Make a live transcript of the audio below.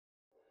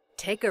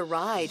Take a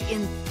ride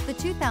in the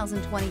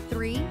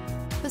 2023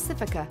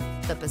 Pacifica.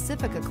 The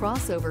Pacifica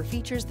crossover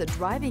features the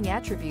driving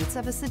attributes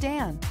of a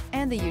sedan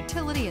and the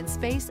utility and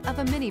space of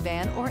a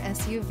minivan or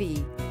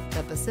SUV.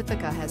 The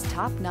Pacifica has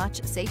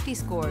top-notch safety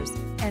scores,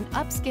 an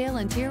upscale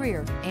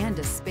interior, and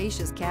a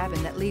spacious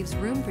cabin that leaves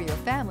room for your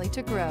family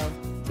to grow.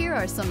 Here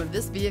are some of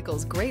this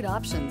vehicle's great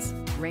options: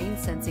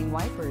 rain-sensing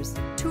wipers,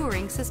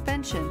 touring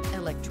suspension,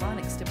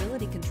 electronic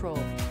stability control,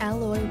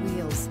 alloy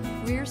wheels,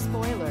 rear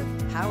spoiler,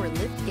 power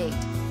liftgate,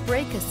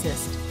 brake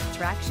assist,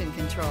 traction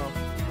control,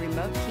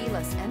 remote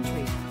keyless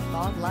entry,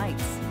 fog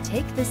lights.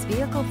 Take this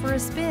vehicle for a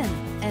spin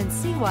and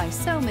see why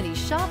so many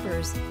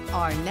shoppers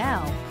are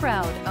now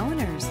proud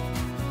owners.